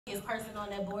his person on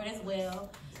that board as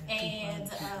well. And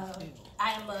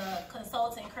I am a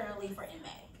consultant currently for MA.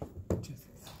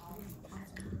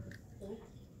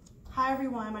 Hi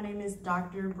everyone, my name is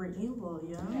Dr. Brittany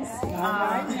Williams.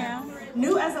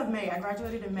 New as of May, I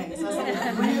graduated in May, so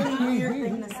that's a really weird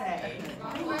thing to say.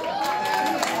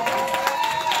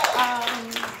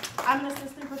 I'm an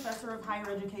assistant professor of higher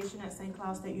education at St.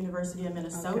 Cloud State University in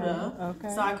Minnesota.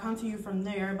 Okay. So I come to you from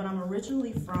there, but I'm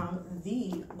originally from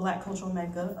the Black cultural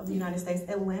mecca of the United States,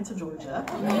 Atlanta, Georgia.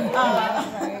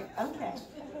 Okay,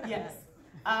 yes.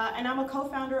 And I'm a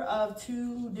co-founder of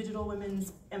 2 digital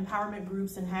women's empowerment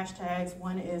groups and hashtags.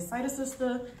 One is Cite a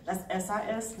Sister, that's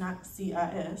S-I-S, not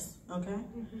C-I-S, okay?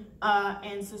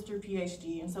 And Sister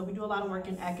PhD. And so we do a lot of work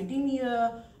in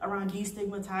academia around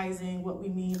destigmatizing what we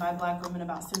mean by Black women,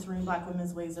 about centering Black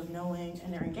women's ways of knowing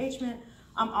and their engagement.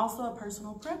 I'm also a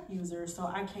personal PrEP user, so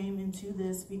I came into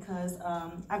this because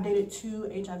I've dated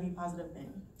 2 HIV positive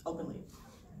men openly.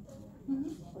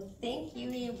 Well, thank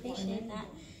you, we appreciate that.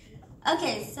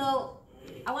 Okay, so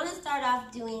I want to start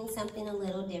off doing something a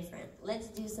little different. Let's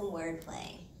do some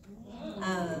wordplay.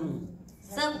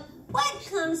 So what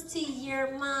comes to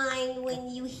your mind when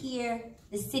you hear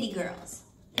the City Girls?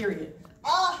 Period.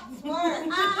 Oh,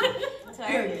 twerk.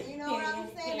 Period. You know what I'm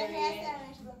saying? The hashtag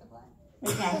and she left the black.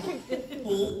 Okay.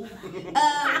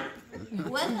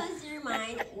 What comes to your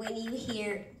mind when you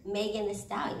hear Megan Thee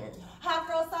Stallion? Hot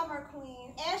girl summer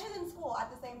queen. And she's in school at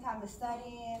the same time as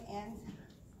studying and...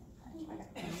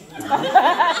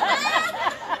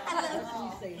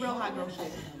 Real hot girl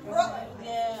shit.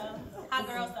 Yeah, hot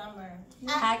girl summer.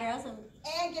 Hot girl summer.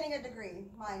 And getting a degree,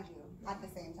 mind you, at the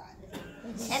same time.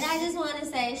 And I just want to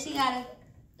say, she has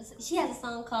a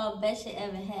song called Best You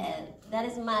Ever Had. That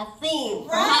is my theme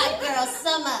for Hot Girl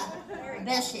Summer.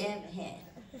 Best You Ever Had.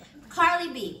 Carly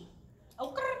B.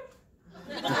 Okay.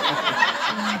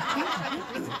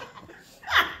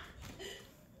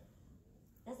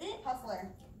 That's it? Hustler.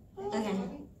 Okay.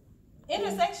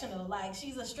 Intersectional, like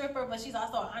she's a stripper, but she's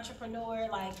also an entrepreneur.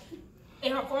 Like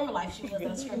in her former life, she was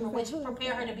a stripper, which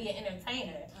prepared her to be an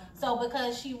entertainer. So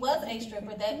because she was a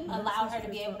stripper, that allowed her to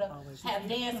be able to have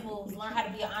dance moves, learn how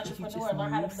to be an entrepreneur,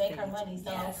 learn how to make her money.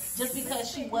 So just because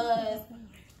she was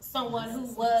someone who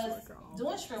was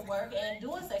doing strip work and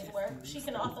doing sex work, she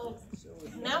can also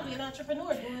now be an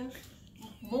entrepreneur doing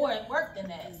more work than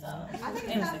that. So I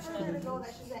think it's not further to go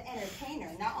that she's an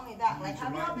entertainer. Not only that, like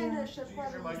have y'all been to a strip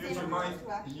club?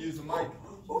 Use the mic.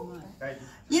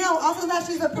 You know, also that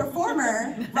she's a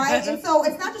performer, right? And so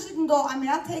it's not just you can go, I mean,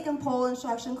 I've taken pole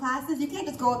instruction classes. You can't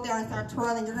just go up there and start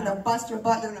twirling. You're going to bust your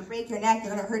butt. You're going to break your neck.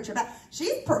 You're going to hurt your back.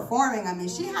 She's performing. I mean,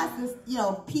 she has this, you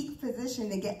know, peak position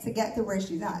to get to where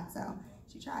she's at. So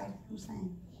she tried. I'm just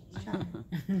saying. She tried.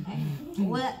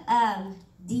 What,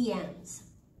 DMs?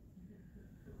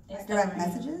 Direct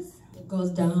messages? It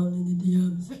goes down in the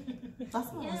DMs. That's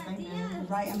what I was thinking.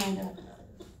 Right, Amanda?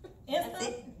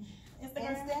 Instant.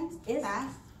 Instant?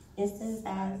 Fast? Instant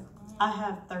fast. I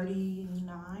have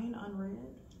 39 unread.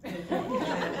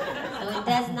 So it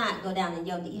does not go down in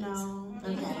your DMs. No.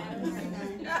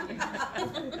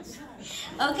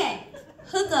 Okay. Okay.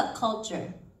 Hookup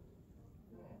culture.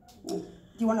 Do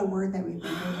you want a word that we think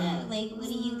of? Like, what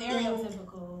do you think?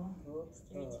 Stereotypical.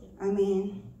 I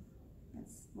mean,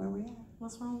 that's where we are.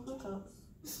 What's wrong with hookups?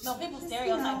 No, people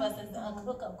stereotype us as a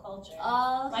hookup culture.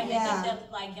 Oh, like they think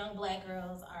that like young Black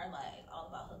girls are like all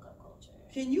about hookup culture.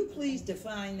 Can you please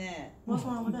define that? What's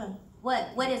wrong with that?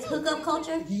 What is hookup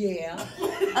culture? Yeah.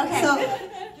 Okay. So,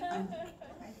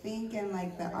 I think in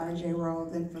like the RJ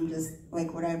world and from just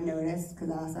like what I've noticed,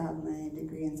 because I also have my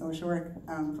degree in social work,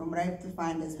 from what I've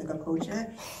defined as hookup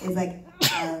culture is like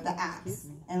the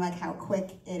apps and like how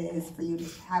quick it is for you to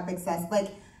have access. Like,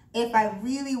 if I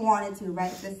really wanted to,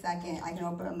 right this second, I can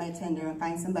open up my Tinder and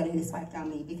find somebody to swipe on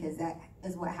me because that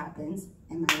is what happens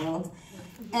in my world.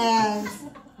 And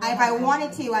if I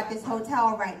wanted to at this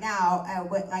hotel right now,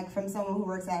 like from someone who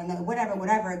works at another,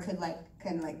 whatever, could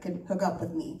hook up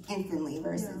with me instantly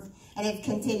versus, and it's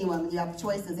continuum. You have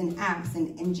choices and apps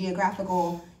and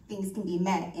geographical things can be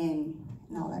met and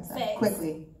all that stuff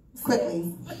quickly,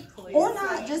 or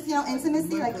not. Just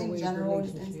intimacy, like in general,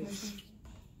 just intimacy.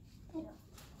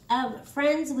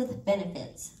 Friends with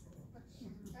benefits.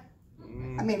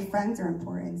 I mean, friends are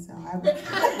important, so I would. No,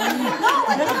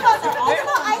 like also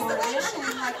isolation.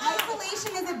 Like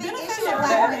isolation is a big issue with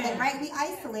Black women, right? We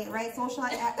isolate, right? Social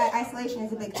isolation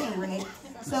is a big thing, right?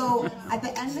 So at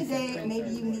the end of the day,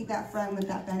 maybe you need that friend with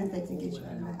that benefit to get you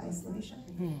out of that isolation.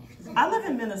 I live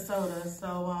in Minnesota,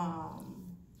 so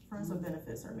friends with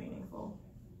benefits are meaningful.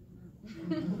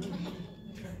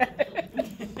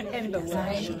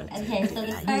 Okay, so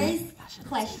the first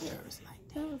question.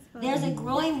 There's a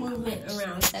growing movement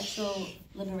around sexual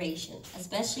liberation,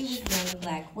 especially with young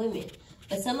Black women.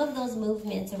 But some of those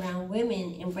movements around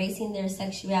women embracing their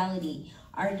sexuality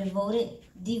are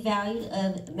devalued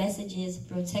of messages,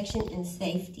 protection, and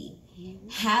safety.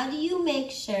 How do you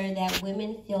make sure that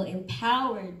women feel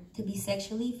empowered to be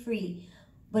sexually free,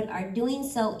 but are doing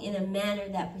so in a manner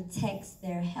that protects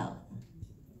their health?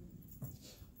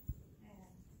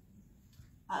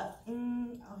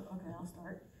 Okay, I'll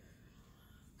start.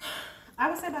 I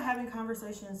would say by having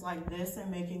conversations like this and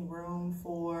making room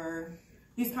for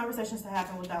these conversations to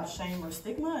happen without shame or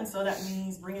stigma. And so that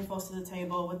means bringing folks to the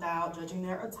table without judging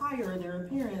their attire, their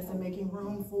appearance, and making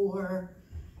room for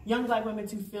young Black women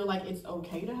to feel like it's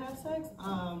okay to have sex.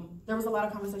 There was a lot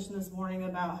of conversation this morning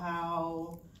about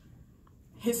how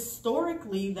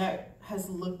historically that has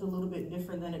looked a little bit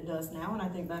different than it does now. And I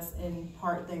think that's in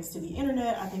part thanks to the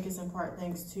internet. I think it's in part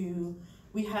thanks to,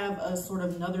 we have a sort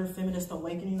of another feminist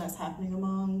awakening that's happening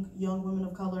among young women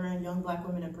of color and young Black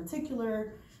women in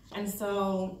particular. And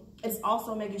so it's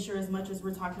also making sure, as much as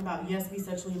we're talking about, yes, be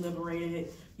sexually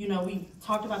liberated, you know, we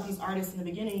talked about these artists in the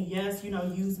beginning, yes, you know,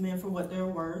 use men for what they're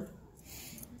worth.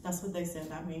 That's what they said,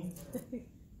 not me.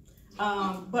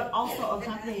 But also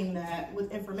accompanying that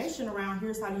with information around,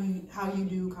 here's how you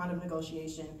do condom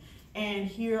negotiation. And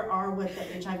here are what the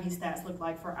HIV stats look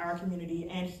like for our community.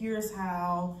 And here's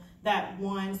how that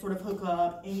one sort of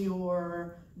hookup in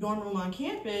your dorm room on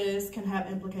campus can have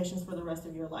implications for the rest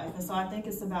of your life. And so I think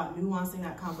it's about nuancing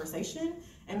that conversation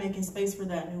and making space for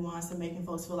that nuance and making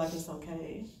folks feel like it's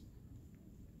okay.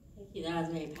 Thank you. That was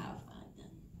very powerful.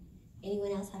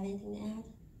 Anyone else have anything to add?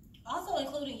 Also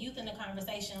including youth in the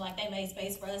conversation, like they made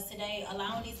space for us today,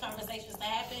 allowing these conversations to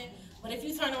happen. But if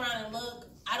you turn around and look,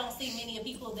 I don't see many of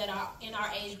people that are in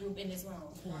our age group in this room.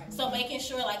 Right. So making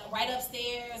sure, like right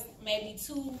upstairs, maybe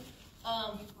 2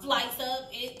 flights up,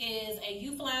 it is a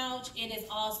youth lounge. It is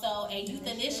also a youth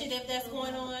initiative that's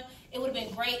going on. It would have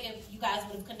been great if you guys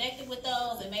would have connected with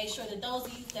those and made sure that those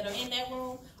youth that are in that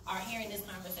room are hearing this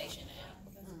conversation now.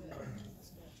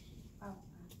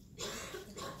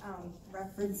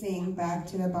 Referencing back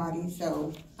to the body,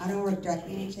 so I don't work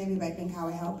directly in HIV, but I think how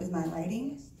I help is my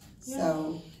writing. Yeah.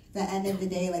 So the end of the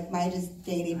day, like my just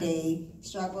day-to-day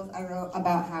struggles, I wrote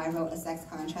about how I wrote a sex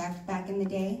contract back in the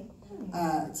day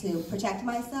to protect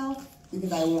myself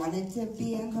because I wanted to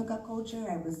be in hookup culture.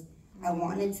 I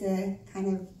wanted to kind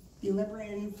of be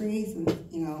liberated and free. So,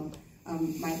 you know,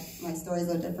 my story is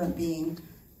a little different, being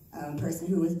a person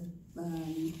who was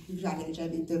who got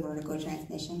HIV through vertical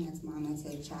transmission. That's mama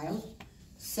to child.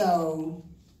 So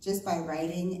just by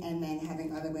writing and then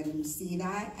having other women see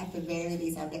that, at the very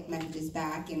least I'll get messages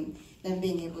back, and then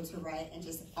being able to write and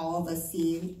just all of us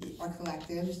see our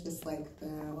collectives, just like the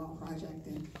Law Project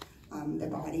and the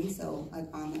body. So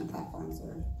like online platforms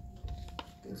are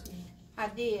good too.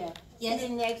 Idea. Yes.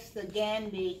 Sitting next to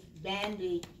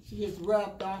Bandy, she has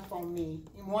rubbed off on me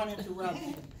and wanted to rub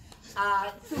me.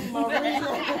 To Marnina,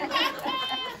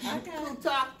 who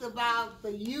talked about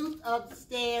the youth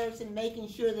upstairs and making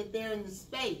sure that they're in the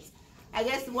space. I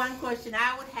guess the one question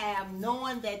I would have,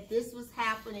 knowing that this was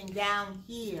happening down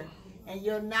here and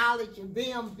your knowledge of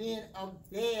them being up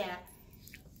there,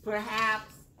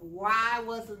 perhaps why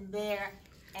wasn't there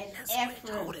an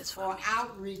effort or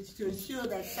outreach to ensure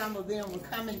that some of them were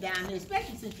coming down here,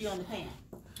 especially since you're on the panel?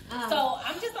 So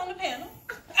I'm just on the panel.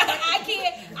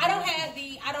 I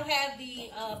don't have the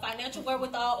financial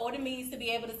wherewithal or the means to be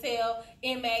able to tell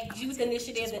MAC Youth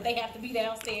Initiative that they have to be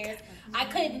downstairs. I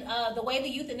couldn't. The way the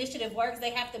Youth Initiative works,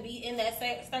 they have to be in that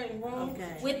certain room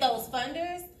with those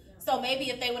funders. So maybe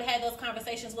if they would have those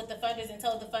conversations with the funders and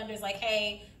told the funders, like,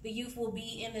 hey, the youth will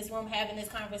be in this room having this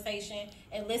conversation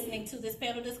and listening to this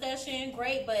panel discussion,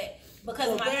 great. But because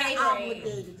of my pay grade,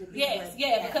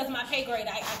 because of my pay grade,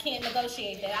 I can't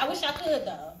negotiate that. I wish I could,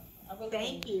 though. I really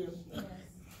Thank you.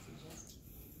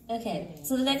 Okay,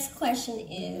 so the next question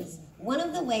is, one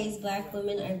of the ways Black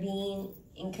women are being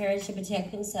encouraged to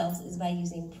protect themselves is by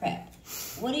using PrEP.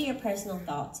 What are your personal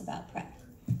thoughts about PrEP?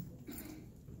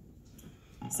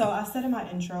 So I said in my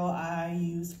intro, I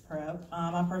use PrEP.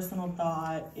 My personal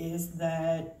thought is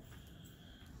that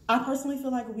I personally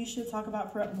feel like we should talk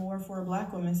about PrEP more for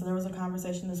Black women. So there was a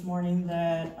conversation this morning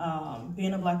that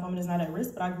being a Black woman is not at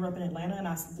risk, but I grew up in Atlanta and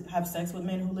I have sex with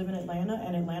men who live in Atlanta,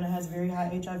 and Atlanta has very high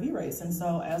HIV rates. And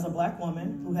so as a Black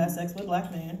woman who has sex with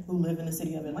Black men who live in the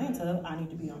city of Atlanta, I need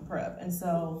to be on PrEP. And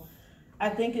so I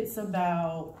think it's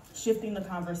about shifting the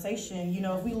conversation. You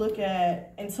know, if we look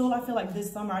at, until I feel like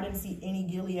this summer, I didn't see any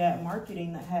Gilead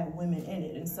marketing that had women in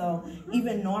it. And so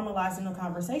even normalizing the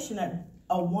conversation that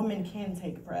a woman can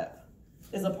take PrEP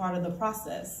is a part of the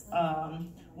process.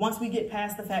 once we get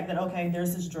past the fact that, okay,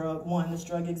 there's this drug, one, this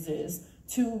drug exists,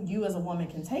 two, you as a woman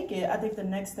can take it, I think the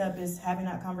next step is having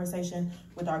that conversation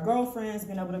with our girlfriends,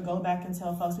 being able to go back and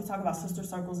tell folks. We talk about sister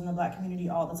circles in the Black community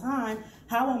all the time.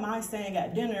 How am I saying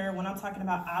at dinner when I'm talking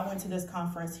about I went to this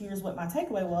conference, here's what my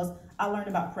takeaway was, I learned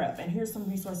about PrEP, and here's some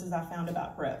resources I found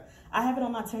about PrEP. I have it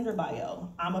on my Tinder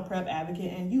bio. I'm a PrEP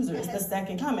advocate and user. It's the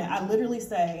second comment. I literally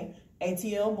say,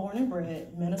 ATL, born and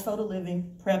bred, Minnesota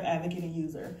living, PrEP advocate and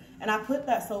user. And I put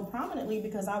that so prominently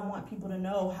because I want people to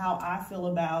know how I feel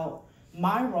about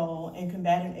my role in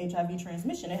combating HIV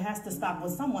transmission. It has to stop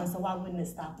with someone, so why wouldn't it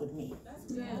stop with me?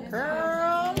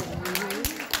 Girl.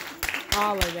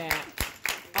 All of that.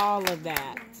 All of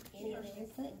that. Any other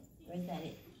input? Or is that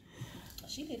it?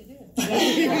 She did it good.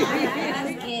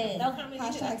 That's good. No comment.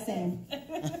 Hashtag same.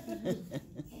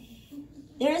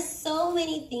 There are so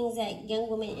many things that young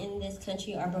women in this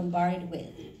country are bombarded with.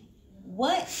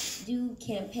 What do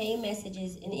campaign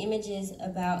messages and images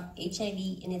about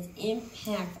HIV and its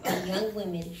impact on young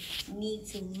women need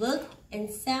to look and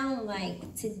sound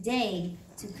like today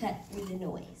to cut through the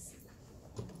noise?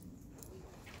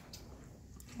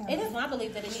 It is my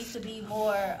belief that it needs to be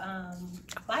more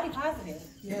body positive.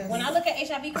 Yes. When I look at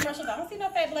HIV commercials, I don't see no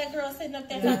fat Black girls sitting up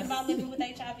there talking about living with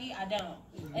HIV. I don't.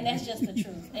 And that's just the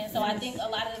truth. And so I think a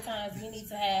lot of the times we need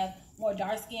to have more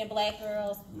dark-skinned Black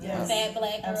girls, fat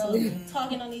Black girls,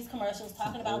 talking on these commercials,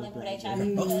 talking about living with HIV,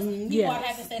 because people are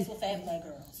having sex with fat Black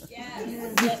girls.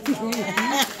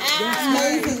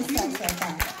 Amazing sex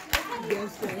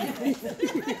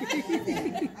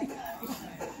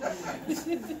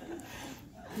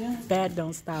That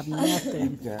don't stop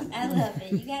nothing. I love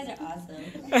it. You guys are awesome.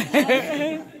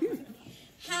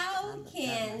 How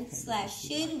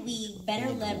can/should we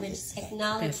better leverage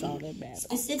technology,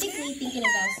 specifically thinking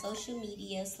about social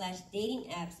media /dating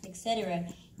apps, etc.,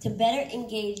 to better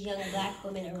engage young Black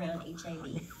women around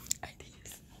HIV?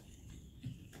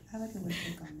 I like a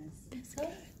take on this.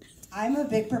 I'm a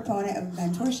big proponent of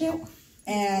mentorship,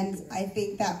 and I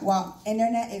think that while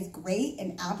internet is great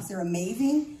and apps are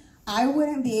amazing, I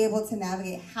wouldn't be able to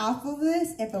navigate half of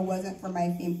this if it wasn't for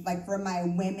my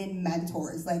women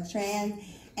mentors, like trans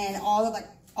and all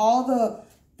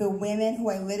the women who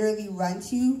I literally run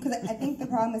to. Because I think the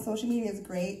problem with social media is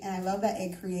great, and I love that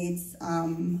it creates,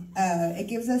 it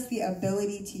gives us the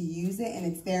ability to use it, and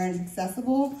it's there and it's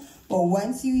accessible. But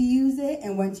once you use it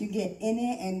and once you get in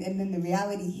it, and then the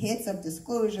reality hits of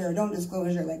disclosure or don't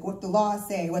disclosure, like what the laws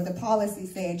say, what the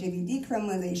policies say, HIV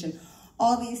decriminalization,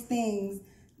 all these things.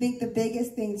 I think the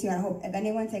biggest thing too, and I hope if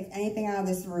anyone takes anything out of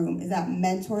this room, is that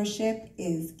mentorship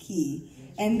is key.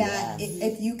 And that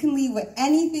if you can leave with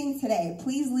anything today,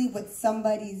 please leave with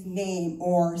somebody's name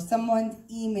or someone's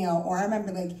email. Or I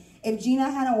remember, like, if Gina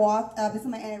hadn't walked up, this is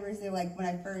my anniversary, like when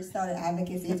I first started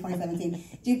advocacy in 2017.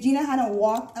 If Gina hadn't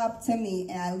walked up to me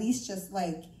and at least just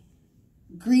like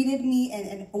greeted me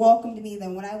and welcomed me,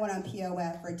 then when I went on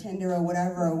POF or Tinder or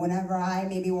whatever, or whenever I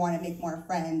maybe want to make more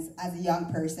friends as a young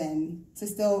person, to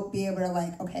still be able to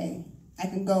like, okay, I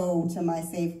can go to my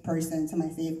safe person, to my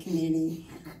safe community.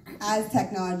 As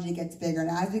technology gets bigger and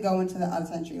as we go into the other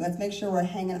century, let's make sure we're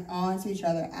hanging on to each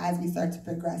other as we start to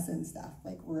progress and stuff.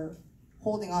 Like we're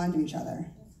holding on to each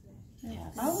other.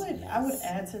 Yes. I would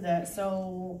add to that.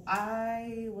 So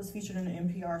I was featured in an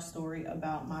NPR story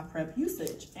about my PrEP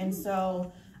usage. And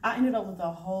so I ended up with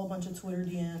a whole bunch of Twitter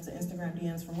DMs and Instagram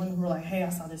DMs from women who were like, hey, I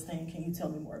saw this thing. Can you tell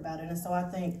me more about it? And so I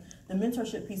think the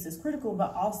mentorship piece is critical,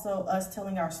 but also us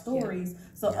telling our stories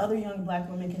so other young Black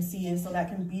women can see it, so that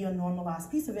can be a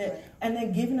normalized piece of it. And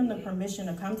then giving them the permission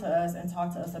to come to us and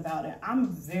talk to us about it. I'm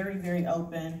very, very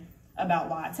open about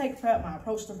why I take PrEP, my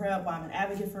approach to PrEP, why I'm an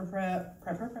advocate for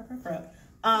PrEP.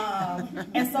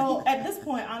 And so at this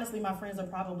point, honestly, my friends are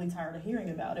probably tired of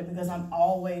hearing about it because I'm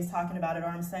always talking about it, or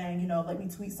I'm saying, you know, let me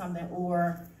tweet something,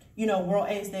 or, you know, World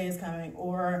AIDS Day is coming,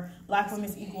 or Black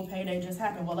Women's Equal Pay Day just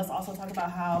happened. Well, let's also talk about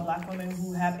how Black women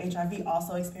who have HIV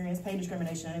also experience pay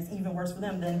discrimination, and it's even worse for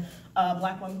them than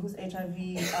Black women who's HIV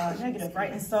negative,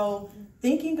 right? And so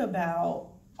thinking about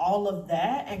all of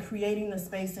that and creating the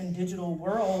space in digital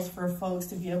worlds for folks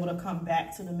to be able to come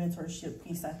back to the mentorship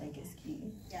piece, I think is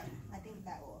key. Yeah, I think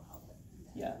that will help us.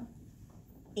 Yeah.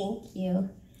 Thank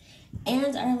you.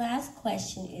 And our last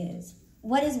question is,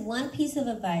 what is one piece of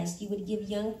advice you would give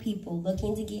young people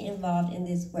looking to get involved in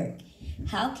this work?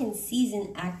 How can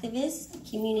seasoned activists,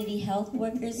 community health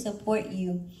workers support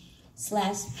you /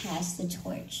 pass the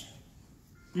torch?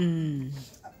 Anybody,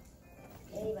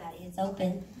 it's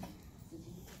open.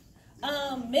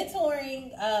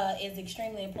 Mentoring is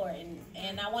extremely important,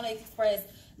 and I want to express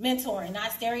mentoring,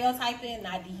 not stereotyping,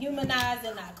 not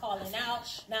dehumanizing, not calling out,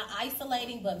 not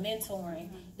isolating, but mentoring.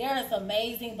 There are some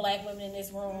amazing Black women in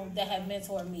this room that have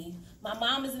mentored me. My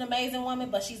mom is an amazing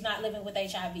woman, but she's not living with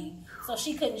HIV. So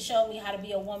she couldn't show me how to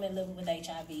be a woman living with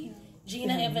HIV.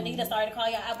 Gina and Vanita, sorry to call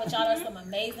y'all out, but y'all are some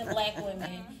amazing Black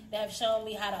women that have shown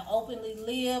me how to openly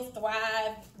live,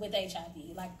 thrive with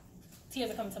HIV. Like, tears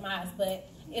are coming to my eyes, but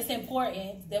it's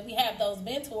important that we have those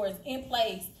mentors in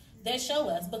place that show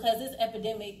us, because this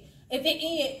epidemic, if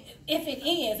it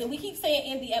ends, and we keep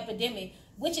saying end the epidemic,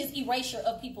 which is erasure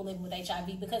of people living with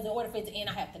HIV, because in order for it to end,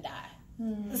 I have to die.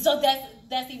 So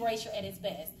that's erasure at its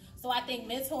best. So I think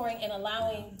mentoring and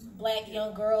allowing Black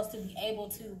young girls to be able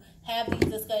to have these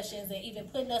discussions and even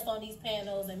putting us on these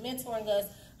panels and mentoring us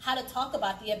how to talk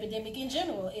about the epidemic in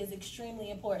general is extremely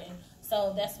important.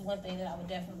 So that's one thing that I would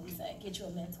definitely say. Get you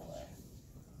a mentor,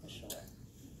 for sure.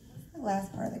 The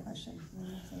last part of the question.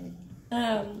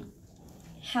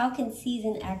 How can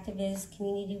seasoned activists,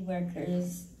 community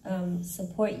workers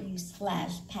support you /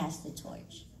 pass the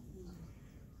torch?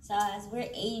 So as we're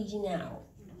aging out,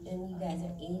 and you guys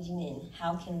are aging in,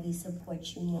 how can we support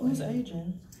you more? Who's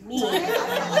aging? Me. Proudly,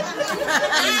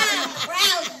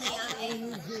 I'm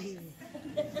aging.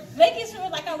 Making sure,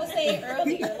 like I was saying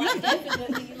earlier, like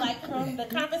definitely, like from the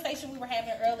conversation we were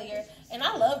having earlier, and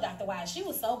I love Dr. Wise. She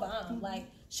was so bomb. Like,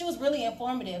 she was really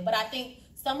informative, but I think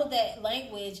some of that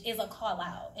language is a call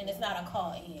out, and it's not a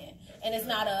call in, and it's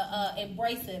not a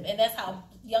embracive, and that's how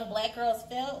young Black girls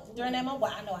felt during that moment.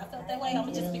 Well, I know I felt that way. I'm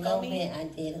gonna just speak on me. I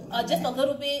did. Just a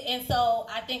little bit, and so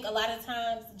I think a lot of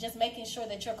times just making sure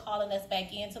that you're calling us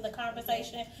back into the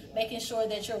conversation, making sure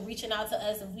that you're reaching out to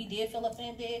us if we did feel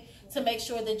offended, to make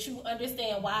sure that you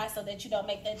understand why, so that you don't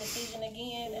make that decision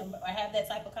again or have that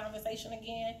type of conversation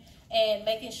again, and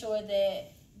making sure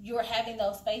that you're having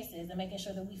those spaces and making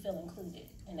sure that we feel included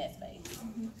in that space.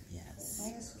 Yes.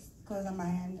 I just close on my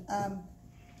end.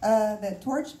 The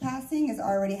torch passing is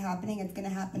already happening. It's going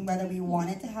to happen whether we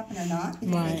want it to happen or not,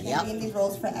 because we can't be in these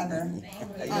roles forever.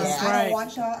 I don't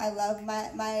want y'all. I love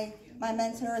my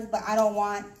mentors, but I don't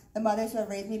want the mothers who have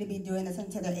raised me to be doing this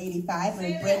until they're 85.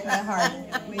 It would break my heart.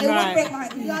 It would break my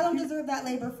heart. Y'all don't deserve that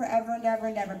labor forever and ever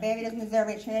and ever. Baby doesn't deserve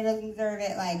it. Trinity doesn't deserve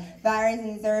it. Like, Valerie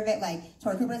doesn't deserve it. Like,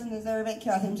 Tori Cooper doesn't deserve it.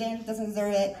 Carol James doesn't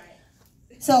deserve it.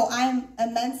 So I'm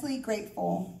immensely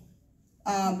grateful.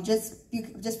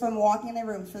 Just from walking in the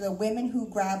rooms, for the women who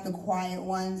grab the quiet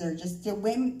ones, or just the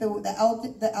women, the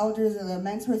elders or the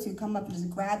mentors who come up and just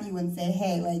grab you and say,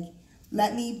 hey, like,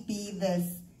 let me be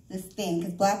this thing,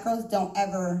 because Black girls don't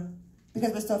ever,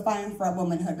 because we're still fighting for our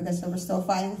womanhood, because we're still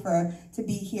fighting to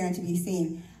be here and to be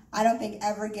seen. I don't think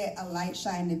ever get a light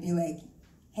shine to be like,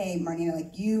 hey, Marnina,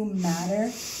 like, you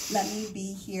matter. Let me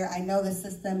be here. I know the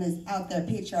system is out there,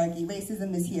 patriarchy,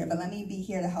 racism is here, but let me be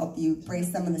here to help you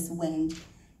brace some of this wind.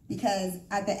 Because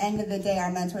at the end of the day,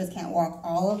 our mentors can't walk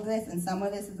all of this, and some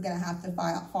of this is going to have to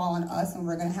fall on us, and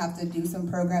we're going to have to do some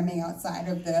programming outside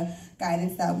of the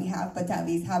guidance that we have, but to at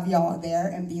least have y'all there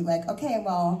and be like, okay,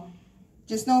 well,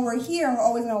 just know we're here, we're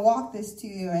always going to walk this to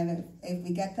you, and if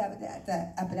we get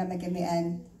that epidemic in the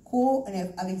end, cool,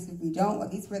 and at least if we don't,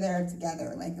 at least we're there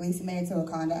together, like, at least we made it to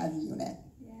Wakanda as a unit.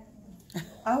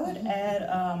 I would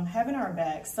add having our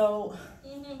back. So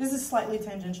this is slightly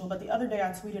tangential, but the other day I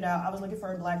tweeted out I was looking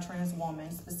for a Black trans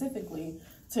woman specifically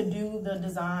to do the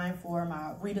redesign for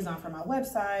my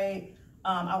website.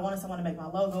 I wanted someone to make my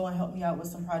logo and help me out with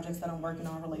some projects that I'm working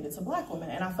on related to Black women.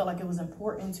 And I felt like it was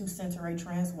important to center a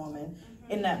trans woman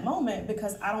in that moment,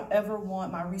 because I don't ever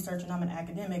want my research, and I'm an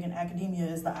academic, and academia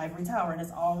is the ivory tower, and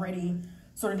it's already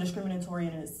sort of discriminatory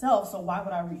in itself, so why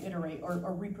would I reiterate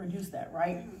or reproduce that,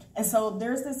 right? And so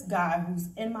there's this guy who's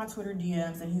in my Twitter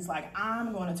DMs, and he's like,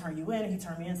 I'm going to turn you in. He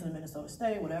turned me into the Minnesota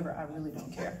State, whatever, I really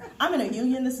don't care. I'm in a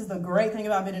union. This is the great thing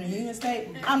about being in a union state.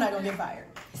 I'm not going to get fired.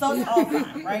 So it's all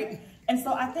fine, right? And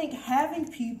so I think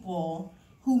having people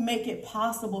who make it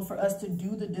possible for us to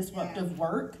do the disruptive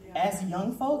work as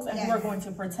young folks, and who are going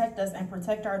to protect us and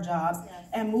protect our jobs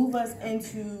and move us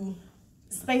into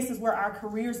spaces where our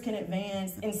careers can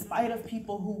advance in spite of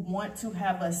people who want to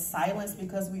have us silenced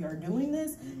because we are doing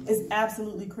this, is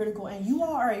absolutely critical. And you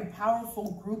all are a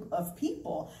powerful group of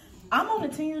people. I'm on the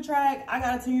tenure track, I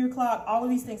got a tenure clock, all of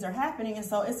these things are happening, and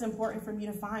so it's important for me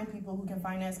to find people who can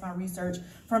finance my research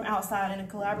from outside and to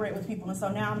collaborate with people. And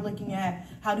so now I'm looking at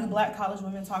how do Black college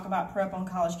women talk about PrEP on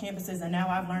college campuses, and now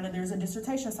I've learned that there's a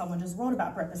dissertation someone just wrote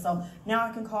about PrEP, and so now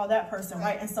I can call that person,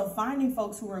 right? And so finding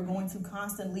folks who are going to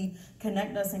constantly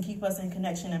connect us and keep us in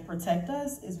connection and protect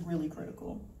us is really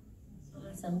critical.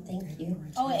 Awesome, thank you.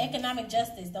 Oh, and economic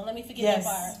justice. Don't let me forget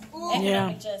that part.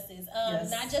 Economic justice.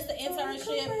 Not just an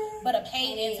internship, but a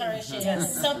paid internship.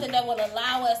 Something that will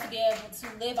allow us to be able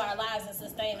to live our lives and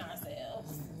sustain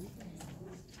ourselves.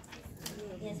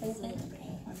 Yes,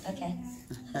 okay.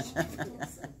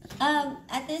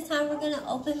 At this time, we're going to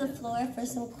open the floor for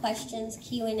some questions,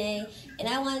 Q&A. And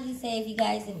I wanted to say,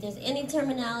 if there's any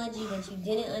terminology that you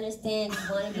didn't understand, you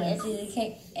want to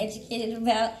be educated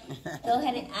about, go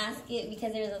ahead and ask it,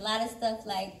 because there's a lot of stuff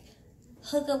like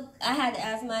hookup. I had to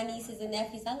ask my nieces and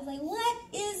nephews. I was like, what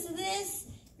is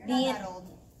this? You're not that old.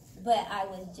 But I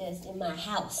was just in my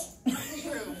house.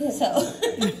 So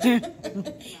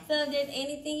if there's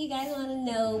anything you guys want to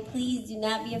know, please do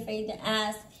not be afraid to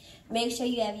ask. Make sure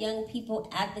you have young people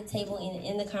at the table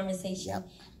in the conversation,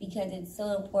 because it's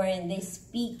so important. They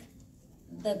speak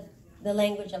the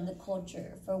language of the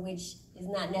culture, for which is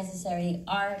not necessarily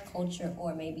our culture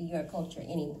or maybe your culture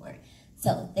anymore.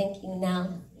 So thank you.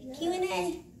 Now,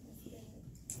 Q&A.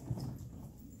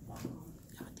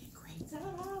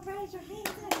 Raise your hands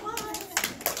at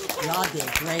once. Y'all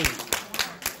did great.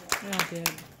 Y'all did.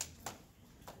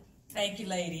 Thank you,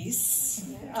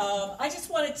 ladies. I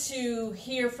just wanted to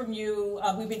hear from you.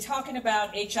 We've been talking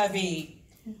about HIV,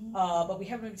 but we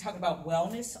haven't been talking about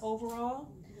wellness overall.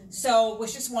 So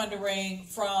was just wondering,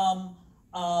 from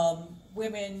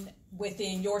women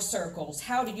within your circles,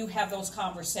 how do you have those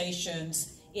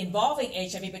conversations involving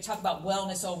HIV, but talk about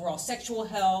wellness overall, sexual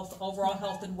health, overall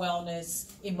health and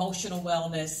wellness, emotional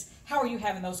wellness? How are you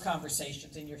having those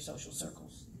conversations in your social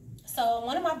circles? So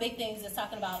one of my big things is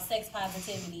talking about sex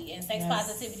positivity. And sex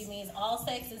positivity means all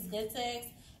sex is good sex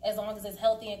as long as it's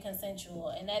healthy and consensual.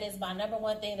 And that is my number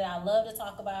one thing that I love to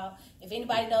talk about. If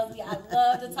anybody knows me, I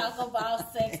love to talk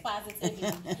about sex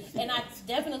positivity. And I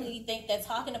definitely think that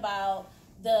talking about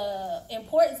the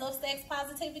importance of sex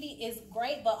positivity is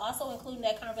great, but also including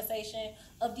that conversation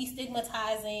of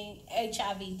destigmatizing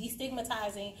HIV,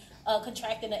 destigmatizing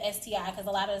contracting an STI, because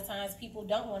a lot of the times people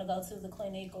don't want to go to the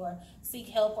clinic or seek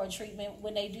help or treatment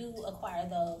when they do acquire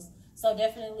those. So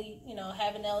definitely,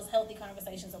 having those healthy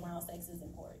conversations around sex is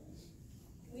important.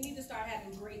 We need to start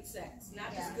having great sex,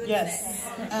 not just good Yes.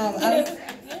 sex.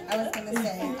 I was going to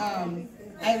say,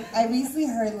 I recently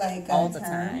heard like a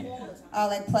term,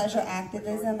 like pleasure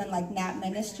activism and like NAP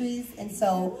ministries. And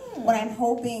so what I'm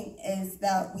hoping is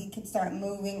that we can start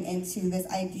moving into this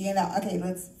idea that, okay,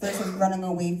 let's versus running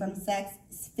away from sex,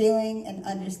 feeling and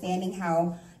understanding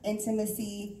how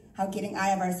intimacy, how getting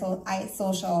out of our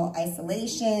social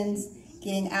isolations,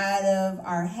 getting out of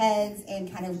our heads and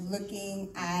kind of looking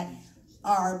at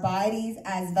our bodies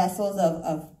as vessels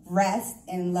of rest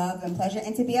and love and pleasure,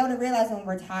 and to be able to realize when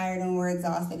we're tired and we're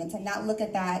exhausted, and to not look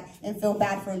at that and feel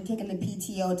bad for taking the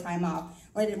PTO time off,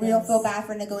 or we don't feel bad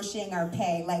for negotiating our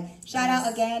pay. Like, shout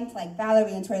out again to like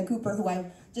Valerie and Toya Cooper, who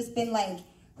I've just been like,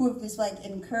 who have just like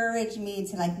encouraged me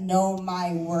to like know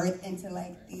my worth, and to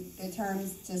like the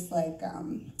terms just like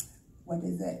what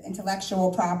is it,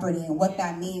 intellectual property and what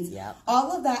that means. Yep.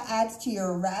 All of that adds to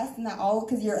your rest, and that all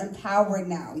because you're empowered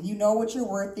now. You know what your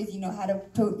worth is. You know how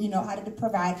to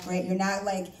provide for it. You're not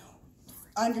like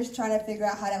just trying to figure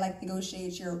out how to like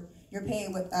negotiate your pay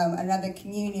with another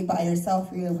community by yourself.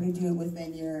 You're able to do it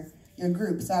within your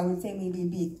group. So I would say maybe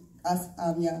be us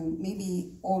young,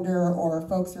 maybe older or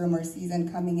folks who are more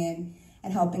seasoned coming in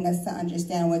and helping us to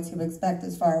understand what to expect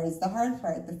as far as the hard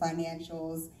part, the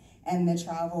financials and the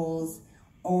travels,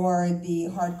 or the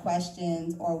hard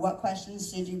questions, or what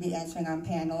questions should you be answering on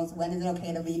panels? When is it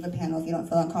okay to leave a panel if you don't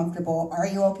feel uncomfortable? Are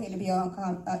you okay to be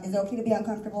is it okay to be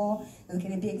uncomfortable? Is it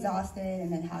okay to be exhausted?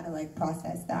 And then how to like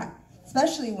process that,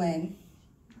 especially when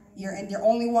you're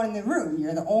only one in the room.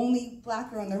 You're the only black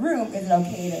girl in the room. Is it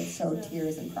okay to show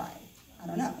tears and cry? I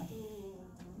don't know.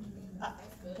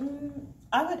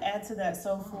 I would add to that,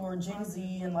 so for Gen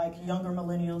Z and like younger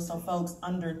millennials, so folks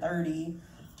under 30,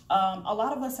 a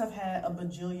lot of us have had a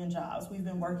bajillion jobs. We've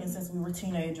been working since we were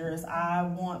teenagers. I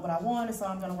want what I want, and so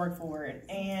I'm going to work for it.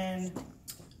 And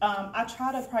I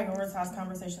try to prioritize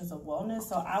conversations of wellness.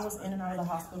 So I was in and out of the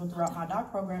hospital throughout my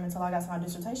doc program until I got to my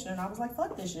dissertation, and I was like,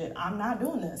 fuck this shit. I'm not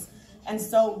doing this. And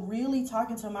so really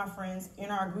talking to my friends in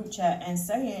our group chat and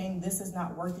saying, this is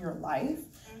not worth your life.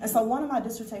 And so one of my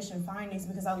dissertation findings,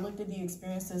 because I looked at the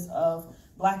experiences of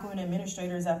Black women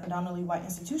administrators at predominantly white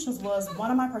institutions, was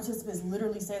one of my participants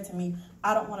literally said to me,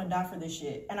 I don't want to die for this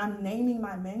shit. And I'm naming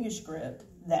my manuscript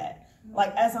that.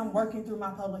 Like, as I'm working through my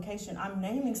publication, I'm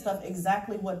naming stuff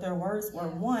exactly what their words were.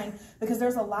 One, because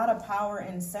there's a lot of power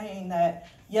in saying that,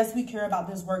 yes, we care about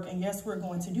this work, and yes, we're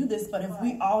going to do this, but if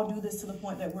we all do this to the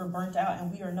point that we're burnt out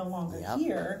and we are no longer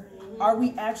here, are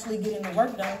we actually getting the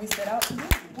work done we set out to do?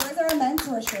 Where's our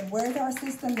mentorship? Where's our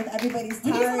system with everybody's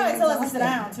We need tired somebody to and tell us to sit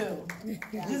down exhausted?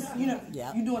 too. Just, you know,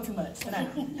 you're doing too much. Sit down.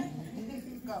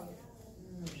 Go.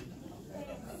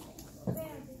 Are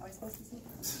we supposed to sit?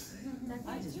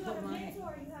 I just put my hand.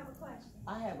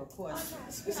 I have a question.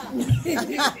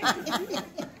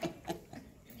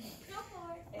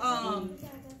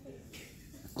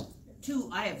 Two,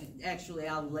 I have actually,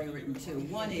 I'll layer it in two.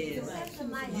 One is I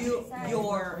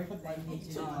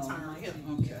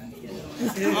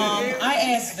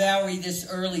asked Valerie this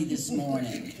early this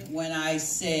morning when I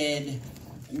said,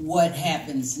 what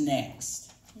happens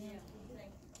next?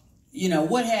 You know,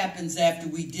 what happens after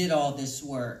we did all this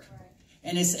work?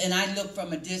 And I look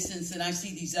from a distance and I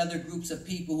see these other groups of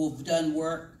people who've done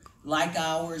work like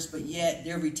ours, but yet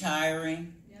they're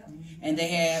retiring. And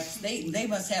they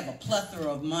must have a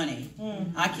plethora of money.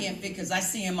 I can't, because I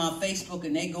see them on Facebook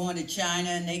and they going to China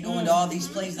and they going to all these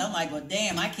places. I'm like, well,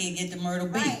 damn, I can't get to Myrtle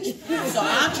Beach. So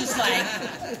I'm just like,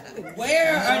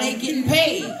 where are they getting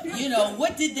paid? You know,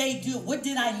 what did they do? What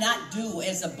did I not do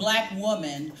as a black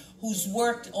woman who's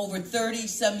worked over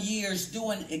 30-some years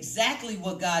doing exactly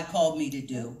what God called me to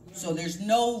do? So there's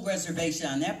no reservation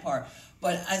on that part.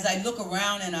 But as I look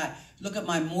around and I look at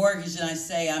my mortgage and I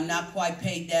say, I'm not quite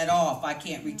paid that off, I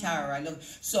can't retire.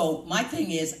 So my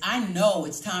thing is, I know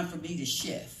it's time for me to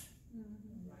shift.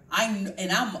 I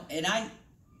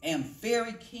am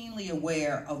very keenly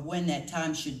aware of when that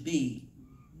time should be.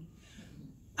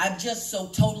 I'm just so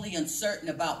totally uncertain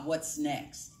about what's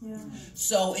next.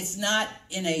 So it's not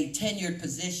in a tenured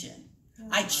position.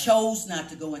 I chose not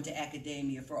to go into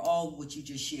academia for all what you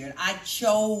just shared. I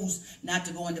chose not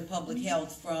to go into public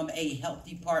health from a health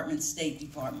department, State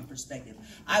Department perspective.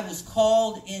 I was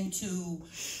called into,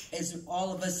 as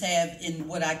all of us have, in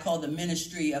what I call the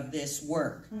ministry of this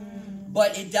work.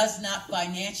 But it does not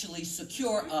financially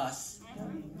secure us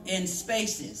in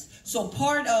spaces. So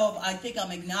part of, I think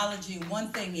I'm acknowledging one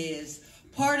thing is,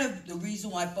 part of the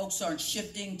reason why folks aren't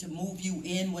shifting to move you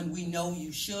in when we know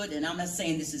you should, and I'm not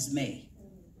saying this is me,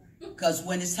 because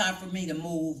when it's time for me to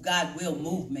move, God will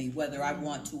move me whether I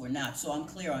want to or not. So I'm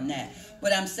clear on that.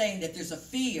 But I'm saying that there's a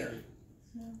fear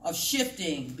of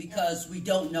shifting because we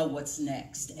don't know what's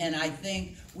next. And I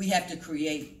think we have to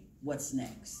create what's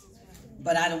next.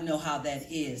 But I don't know how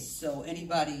that is. So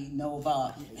anybody know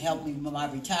about, help me with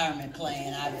my retirement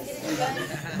plan?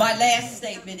 My last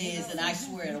statement is, and I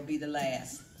swear it'll be the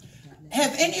last.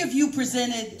 Have any of you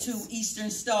presented to Eastern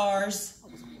Stars?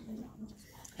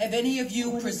 Have any of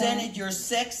you presented your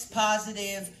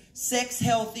sex-positive,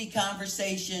 sex-healthy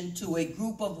conversation to a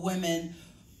group of women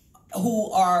who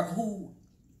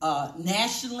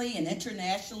nationally and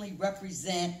internationally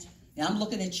represent, and I'm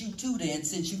looking at you too then,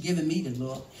 since you're giving me the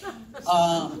look,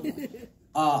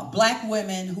 black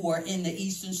women who are in the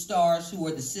Eastern Stars, who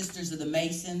are the Sisters of the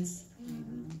Masons,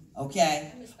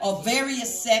 okay, of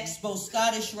various sects, both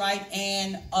Scottish Rite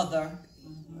and other.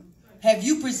 Have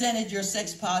you presented your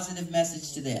sex-positive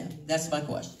message to them? That's my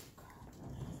question.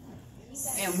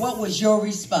 And what was your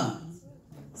response?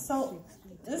 So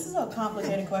this is a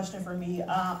complicated question for me.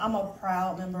 I'm a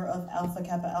proud member of Alpha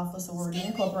Kappa Alpha Sorority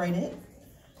Incorporated,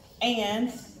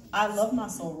 and I love my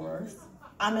sorors.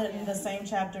 I'm in the same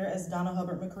chapter as Donna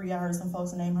Hubbard McCree. I heard some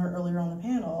folks name her earlier on the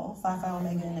panel, Phi Phi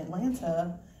Omega in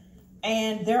Atlanta.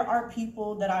 And there are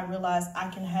people that I realize I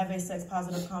can have a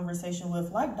sex-positive conversation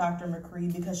with, like Dr.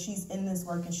 McCree, because she's in this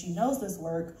work and she knows this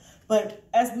work. But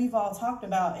as we've all talked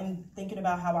about and thinking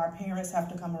about how our parents have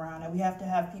to come around and we have to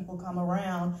have people come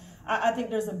around, I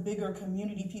think there's a bigger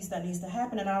community piece that needs to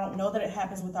happen. And I don't know that it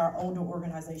happens with our older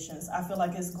organizations. I feel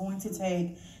like it's going to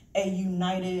take a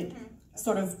united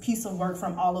sort of piece of work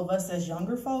from all of us as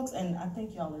younger folks, and I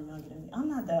think y'all are younger than me. I'm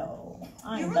not that old.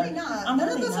 You're really not. None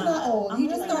of us are that old. You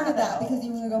just started that because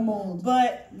you were gonna mold.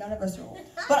 But none of us are old.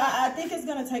 But I think it's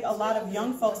gonna take a lot of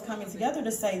young folks coming together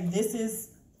to say this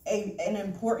is an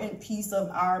important piece of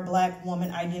our black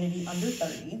woman identity under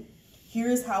 30.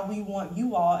 Here's how we want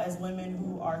you all as women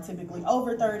who are typically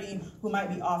over 30, who might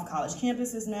be off college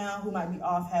campuses now, who might be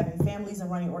off having families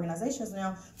and running organizations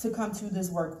now, to come to this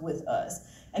work with us.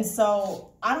 And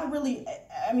so I don't really,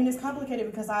 I mean, it's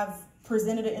complicated because I've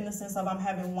presented it in the sense of I'm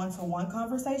having one-to-one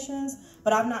conversations,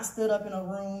 but I've not stood up in a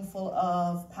room full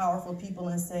of powerful people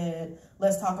and said,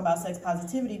 let's talk about sex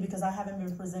positivity, because I haven't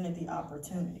been presented the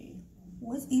opportunity.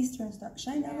 What's Eastern Star?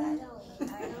 Should I know that?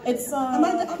 It's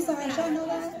I'm sorry, should I know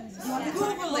that? You want to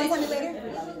Google it. tell me later?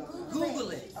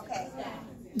 Google it. Okay.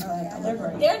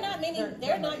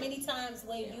 There are not many times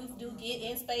when youth do get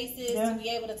in spaces to be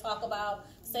able to talk about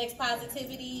sex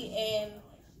positivity, and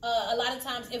a lot of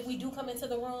times if we do come into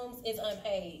the rooms, it's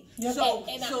unpaid. So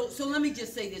let me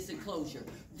just say this in closure.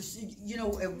 you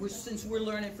know, since we're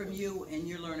learning from you and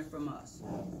you're learning from us,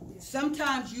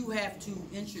 sometimes you have to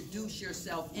introduce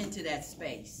yourself into that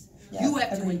space. Yeah, you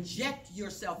have to inject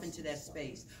yourself into that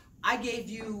space. I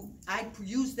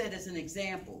used that as an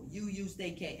example. You used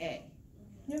AKA.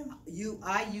 Yeah.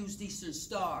 I used Eastern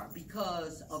Star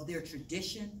because of their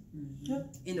tradition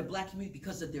in the black community,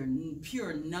 because of their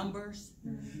pure numbers,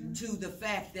 to the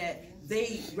fact that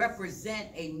they represent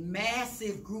a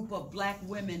massive group of black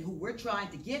women who we're trying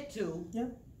to get to. Yeah.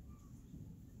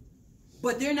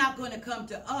 But they're not going to come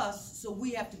to us, so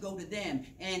we have to go to them.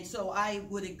 And so I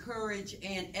would encourage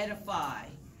and edify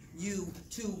you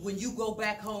to, when you go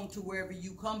back home to wherever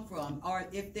you come from, or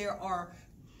if there are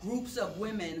groups of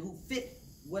women who fit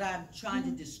what I'm trying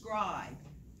to describe,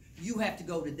 you have to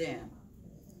go to them.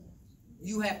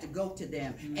 You have to go to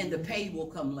them, and the pay will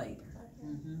come later.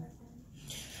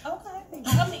 Okay.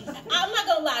 I mean, I'm not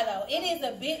gonna lie though, it is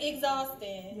a bit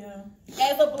exhausting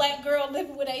as a black girl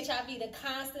living with HIV to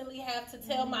constantly have to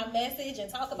tell my message and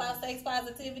talk about sex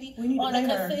positivity on a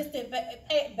consistent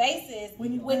basis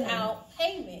without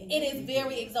payment. It is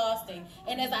very exhausting.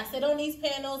 And as I sit on these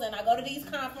panels and I go to these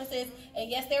conferences,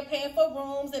 and yes, they're paying for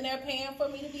rooms and they're paying for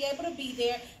me to be able to be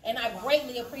there, and I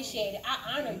greatly appreciate it.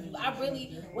 I honor you. I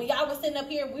really, when y'all were sitting up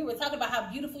here, we were talking about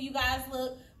how beautiful you guys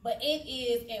look, but it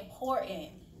is important.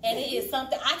 And it is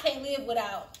something I can't live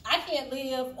without. I can't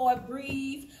live or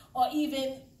breathe or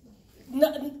even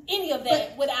any of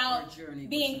that without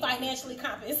being financially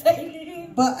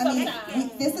compensated. But I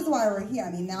mean, this is why we're here.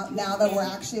 I mean, now that we're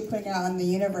actually putting it out in the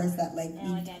universe that, like,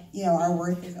 you know, our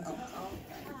worth is.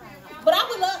 But I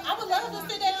would love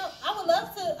to sit down. I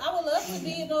would love to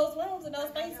be in those rooms, in those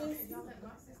spaces.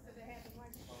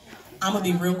 I'm gonna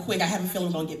be real quick. I have a feeling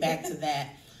we're gonna get back to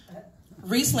that.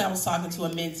 Recently, I was talking to a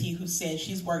mentee who said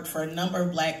she's worked for a number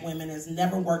of black women, has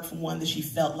never worked for one that she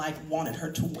felt like wanted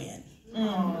her to win.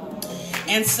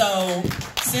 And so,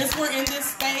 since we're in this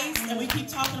space and we keep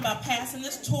talking about passing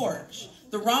this torch,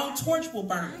 the wrong torch will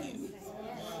burn you.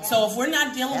 So if we're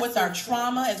not dealing with our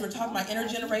trauma, as we're talking about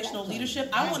intergenerational leadership,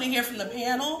 I want to hear from the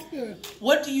panel,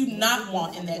 what do you not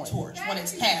want in that torch when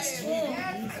it's passed?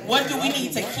 What do we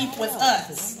need to keep with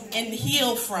us and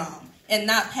heal from and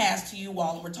not pass to you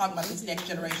all when we're talking about this next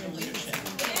generation of leadership?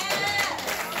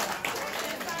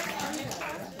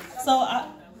 So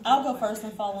I'll go first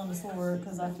and fall on the sword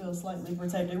because I feel slightly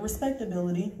protected.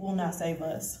 Respectability will not save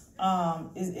us.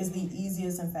 Is the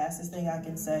easiest and fastest thing I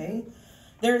can say.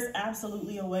 There's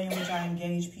absolutely a way in which I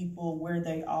engage people where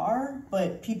they are,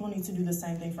 but people need to do the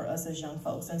same thing for us as young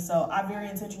folks. And so I very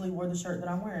intentionally wore the shirt that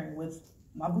I'm wearing with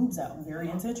my boobs out,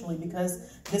 very intentionally,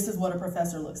 because this is what a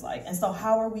professor looks like. And so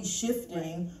how are we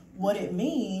shifting what it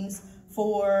means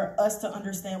for us to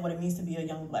understand what it means to be a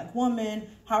young black woman?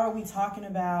 How are we talking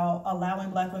about allowing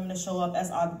black women to show up as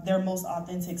their most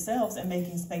authentic selves and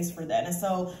making space for that? And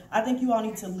so I think you all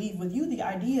need to leave with you the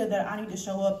idea that I need to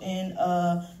show up in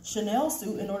a Chanel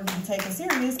suit in order to be taken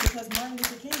serious because Martin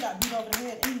Luther King got beat over the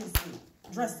head in his suit,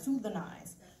 dressed to the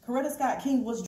nines. Coretta Scott King was